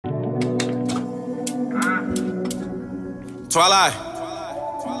Twilight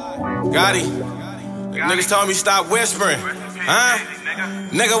Gotti. Niggas told me stop whispering. Huh?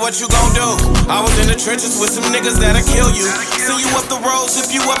 Nigga, what you gon' do? I was in the trenches with some niggas that'll kill you. See you up the road,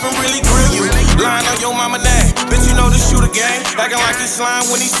 zip you up and really grill you. Lying on your mama name, bitch, you know the shooter gang. Acting like he slime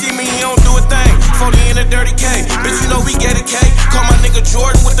when he see me, he don't do a thing. 40 in a dirty K, bitch, you know we get it, K. Call my nigga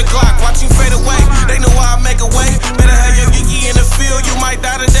Jordan with the Glock, watch him fade away. They know I make a way. Better have your geeky in the field, you might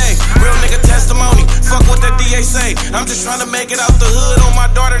die today. Real nigga testimony, fuck what that DA say. I'm just trying to make it out the hood on my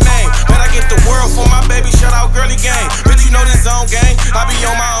daughter name. Bet I get the world for my baby, shout out girly gang. Bitch, you know this zone gang, I be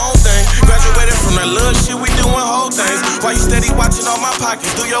on my own thing. Graduated from that little shit, we doing whole things. Why you steady watching all my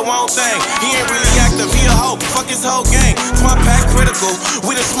pockets, do your own thing. He ain't really active, he a hoe, fuck his whole gang. It's my pack critical,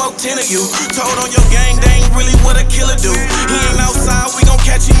 we done smoked 10 of you. Told on your gang, they ain't really what a killer do. He ain't outside, we gon'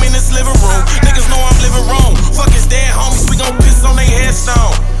 catch him in this living room. Niggas know I'm living wrong, fuck his dead homies, we gon' piss on they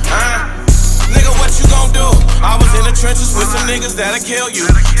headstone. Nigga, what you gon' do? I was in the trenches with some niggas that'll kill you.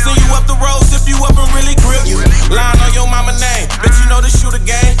 See you up the road, zip you up and really grill you. Lying on your mama name, bitch, you know the shooter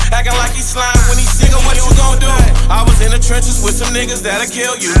gang. Acting like he slime when he sing. What you gon' do? I was in the trenches with some niggas that'll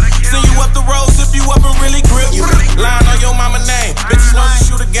kill you. See you up the road, zip you up and really grill you. Lying on your mama name, bitch, you know the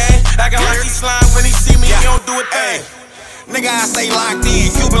shooter gang. Acting like he slime when he see me, he don't do a thing. Nigga, I stay locked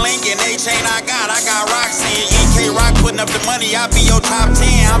in. Cuban link and A-chain I got rocks in. EK Rock putting up the money, I be your top 10.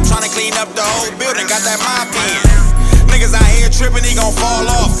 I'm tryna clean up the whole building, got that mop in. Niggas out here tripping, he gon' fall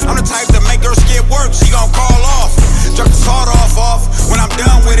off. I'm the type to make her skip work, she gon' call off. Drop the sawed off. When I'm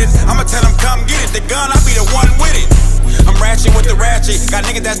done with it, I'ma tell him come get it. The gun, I be the one with it. I'm ratchet with the ratchet. Got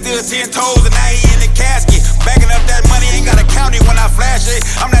niggas that still 10 toes and now he in the casket. Backing up that money, ain't gotta count it when I flash it.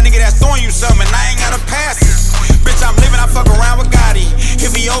 I'm that nigga that's throwing you something, I ain't gotta pass it. Bitch, I'm living, I fuck around with Gotti.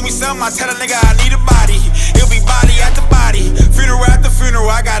 If he owe me something, I tell a nigga I need a body. He'll be body after body, funeral after funeral.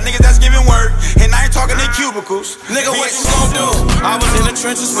 I got niggas that's giving work, and I ain't talking in cubicles. Nigga, what you gon' do? I was in the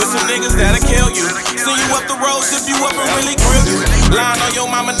trenches with some niggas that'll kill you. See you up the road, zip you up and really grill you. Lying on your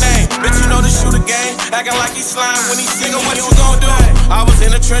mama name, bitch, you know the shooter gang. Acting like he slime when he sing. What you gon' do? I was in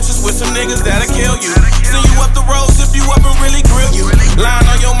the trenches with some niggas that'll kill you. See you up the road, zip you up and really grill you. Lying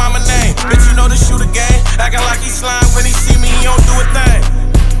on your mama name, bitch, you know the shooter gang. Acting like he slime